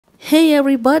Hey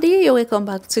everybody, you're welcome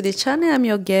back to the channel. I'm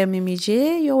your girl Mimi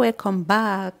J. You're welcome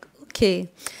back. Okay,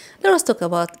 let us talk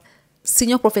about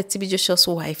Senior Prophet TB Joshua's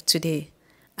wife today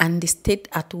and the state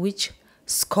at which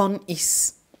scoan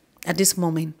is at this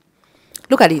moment.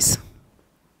 Look at this.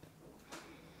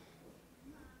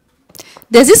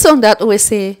 There's this song that always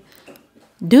say,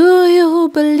 "Do you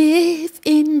believe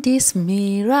in this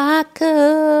miracle?"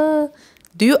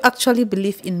 Do you actually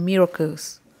believe in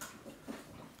miracles?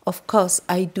 Of course,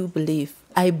 I do believe.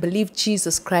 I believe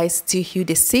Jesus Christ still heal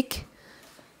the sick.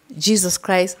 Jesus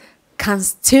Christ can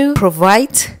still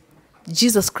provide.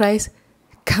 Jesus Christ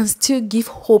can still give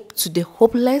hope to the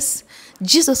hopeless.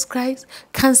 Jesus Christ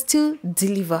can still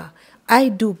deliver. I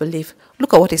do believe.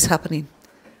 Look at what is happening.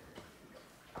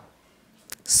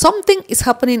 Something is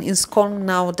happening in scoan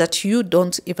now that you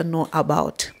don't even know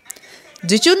about.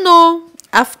 Did you know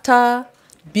after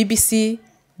BBC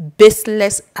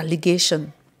baseless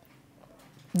allegation,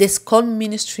 the scoan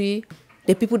ministry,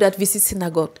 the people that visit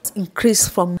synagogue,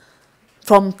 increased from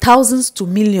thousands to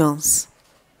millions?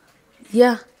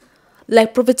 Yeah,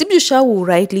 like Prophet TB Joshua will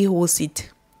rightly holds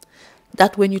it,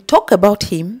 that when you talk about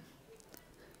him,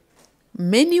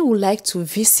 many would like to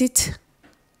visit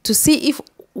to see if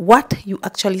what you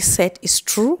actually said is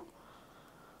true.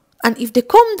 And if they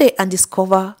come there and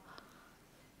discover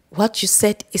what you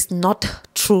said is not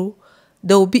true,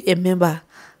 there will be a member.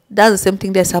 That's the same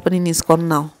thing that's happening in scoan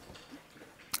now.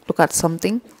 Look at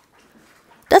something.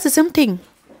 That's the same thing.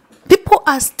 People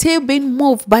are still being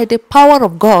moved by the power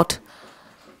of God.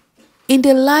 In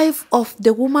the life of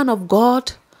the woman of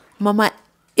God, Mama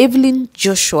Evelyn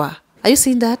Joshua. Are you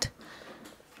seeing that?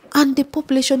 And the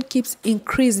population keeps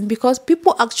increasing because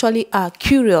people actually are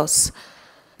curious.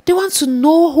 They want to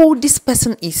know who this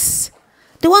person is.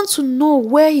 They want to know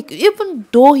where he, even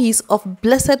though he is of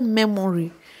blessed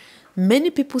memory, many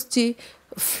people still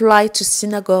fly to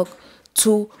synagogue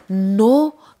to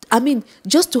know,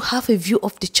 just to have a view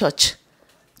of the church,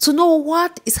 to know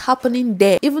what is happening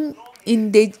there, even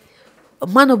in the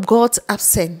man of God's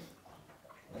absence.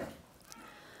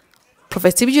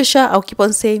 Prophet TB Joshua, I'll keep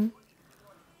on saying,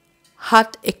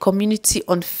 had a community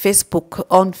on Facebook,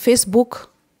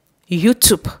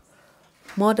 YouTube,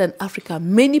 more than Africa.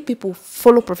 Many people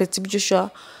follow Prophet TB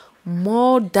Joshua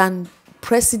more than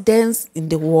presidents in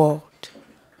the world.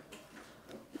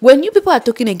 When you people are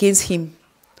talking against him,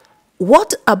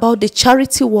 what about the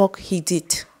charity work he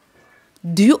did?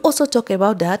 Do you also talk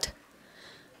about that?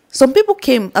 Some people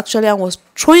came actually and was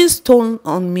throwing stones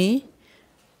on me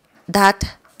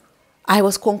that I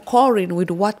was concurring with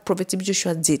what Prophet TB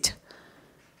Joshua did.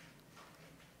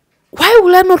 Why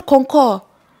will I not concur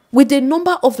with the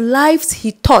number of lives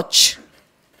he touched?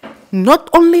 Not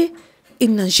only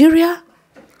in Nigeria,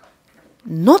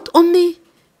 not only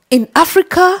in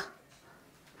Africa,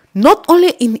 not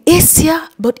only in Asia,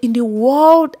 but in the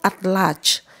world at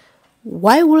large.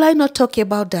 Why will I not talk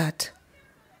about that?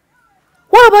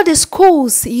 What about the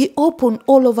schools he opened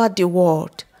all over the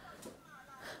world?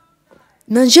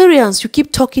 Nigerians, you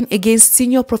keep talking against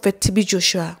Senior Prophet TB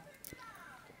Joshua.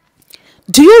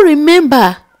 Do you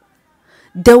remember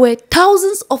there were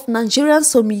thousands of Nigerians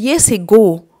some years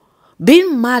ago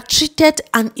being maltreated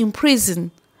and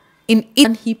imprisoned in it,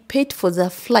 and he paid for their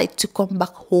flight to come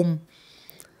back home?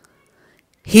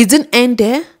 He didn't end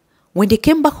there. When they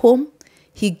came back home,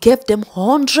 he gave them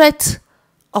hundreds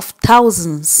of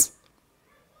thousands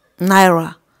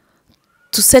naira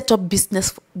to set up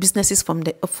businesses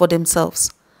for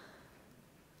themselves.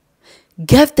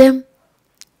 Gave them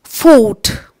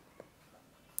food.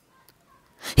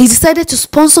 He decided to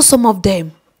sponsor some of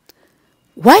them.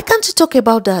 Why can't you talk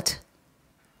about that?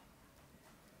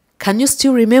 Can you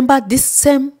still remember this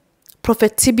same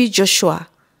Prophet TB Joshua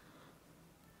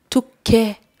took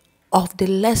care of the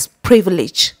less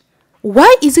privileged?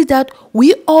 Why is it that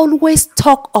we always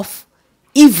talk of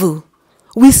evil?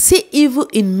 We see evil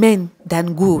in men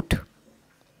than good.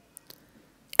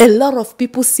 A lot of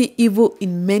people see evil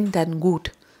in men than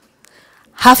good.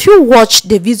 Have you watched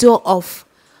the video of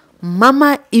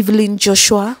Mama Evelyn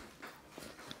Joshua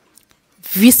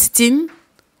visiting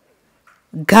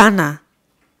Ghana,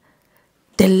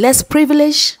 the less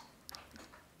privileged?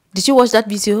 Did you watch that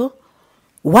video?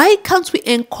 Why can't we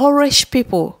encourage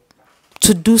people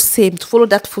to do same, to follow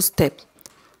that footstep?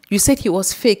 You said he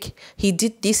was fake. He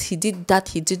did this, he did that,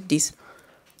 he did this.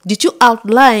 Did you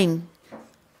outline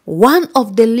one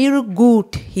of the little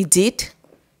good he did?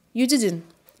 You didn't.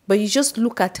 But you just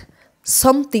look at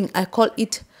something, I call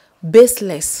it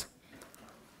baseless,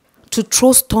 to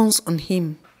throw stones on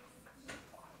him.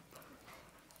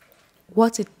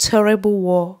 What a terrible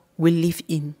war we live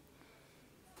in.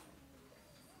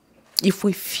 If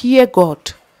we fear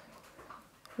God,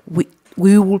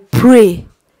 we will pray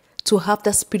to have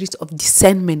that spirit of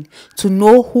discernment, to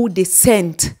know who they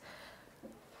sent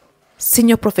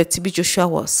Senior Prophet TB Joshua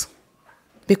was.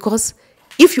 Because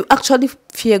if you actually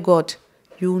fear God,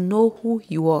 you know who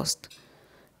he was.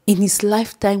 In his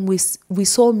lifetime, we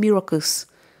saw miracles.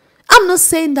 I'm not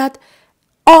saying that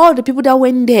all the people that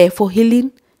went there for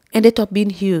healing ended up being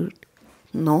healed.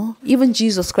 No, even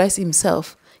Jesus Christ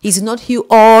himself, he did not heal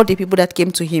all the people that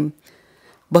came to him.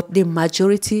 But the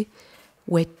majority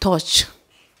were touched.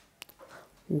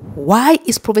 Why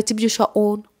is Prophet TB Joshua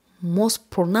own most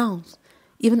pronounced?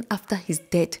 Even after his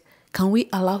death, can we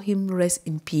allow him rest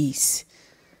in peace?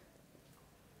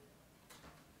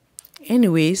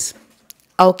 Anyways,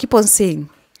 I'll keep on saying,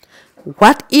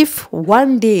 what if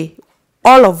one day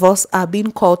all of us are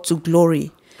being called to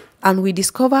glory and we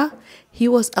discover he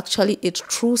was actually a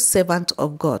true servant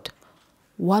of God?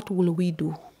 What will we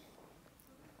do?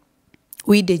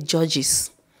 We the judges,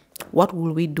 what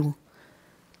will we do?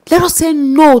 Let us say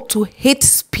no to hate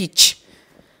speech.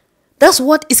 That's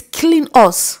what is killing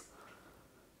us.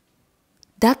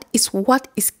 That is what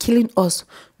is killing us.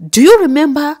 Do you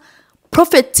remember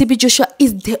Prophet TB Joshua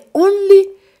is the only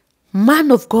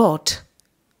man of God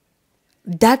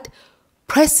that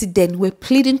president were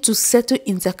pleading to settle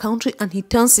in the country and he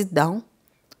turns it down?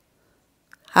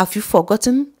 Have you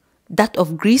forgotten that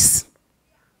of Greece?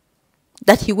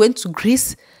 That he went to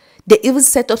Greece. They even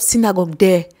set up synagogue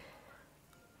there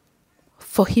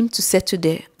for him to settle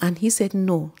there. And he said,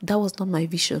 no, that was not my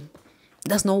vision.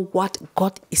 That's not what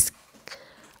God is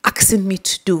asking me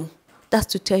to do. That's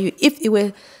to tell you, if it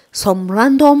were some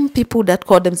random people that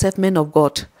call themselves men of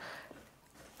God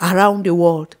around the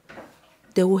world,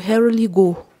 they will hurriedly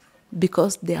go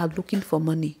because they are looking for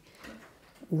money.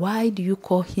 Why do you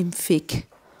call him fake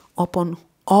upon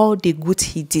all the good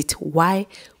he did? Why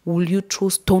will you throw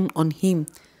stone on him,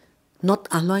 not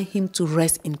allow him to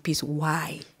rest in peace?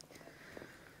 Why?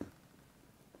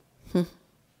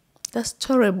 That's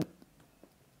terrible.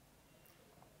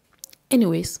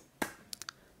 Anyways,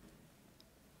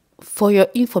 for your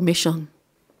information,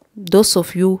 those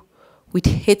of you with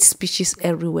hate speeches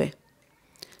everywhere,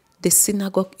 the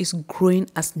synagogue is growing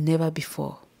as never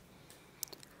before.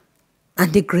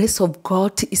 And the grace of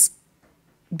God is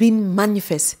being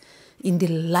manifest in the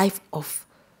life of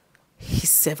his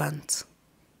servant.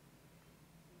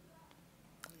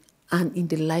 And in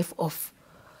the life of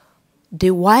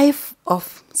the wife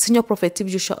of Senior Prophet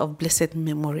TB Joshua of blessed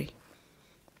memory.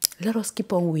 Let us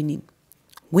keep on winning.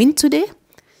 Win today,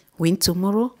 win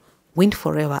tomorrow, win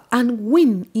forever, and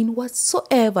win in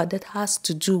whatsoever that has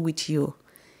to do with you.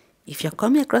 If you're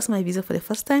coming across my video for the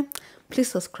first time, please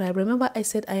subscribe. Remember, I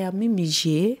said I am Mimi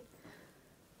J,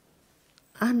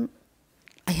 and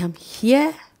I am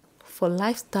here for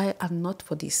lifestyle and not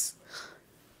for this.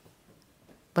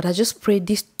 But I just pray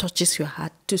this touches your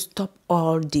heart to stop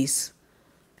all this.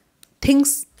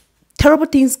 Terrible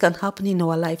things can happen in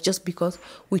our life just because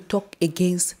we talk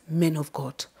against men of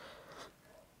God.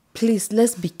 Please,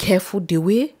 let's be careful the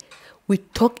way we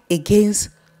talk against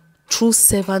true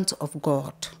servants of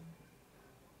God.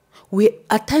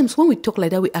 At times when we talk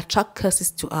like that, we attract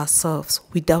curses to ourselves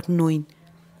without knowing.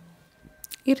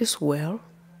 It is well.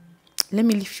 Let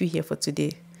me leave you here for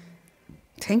today.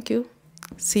 Thank you.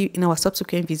 See you in our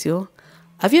subsequent video.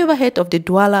 Have you ever heard of the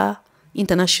Douala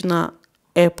International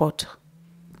Airport?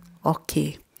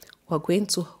 Okay, we're going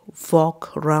to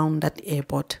walk around that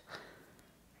airport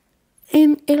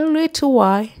in a little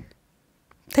while.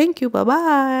 Thank you.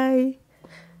 Bye-bye.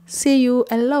 See you.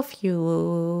 I love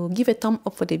you. Give a thumb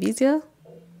up for the video.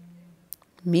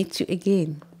 Meet you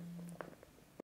again.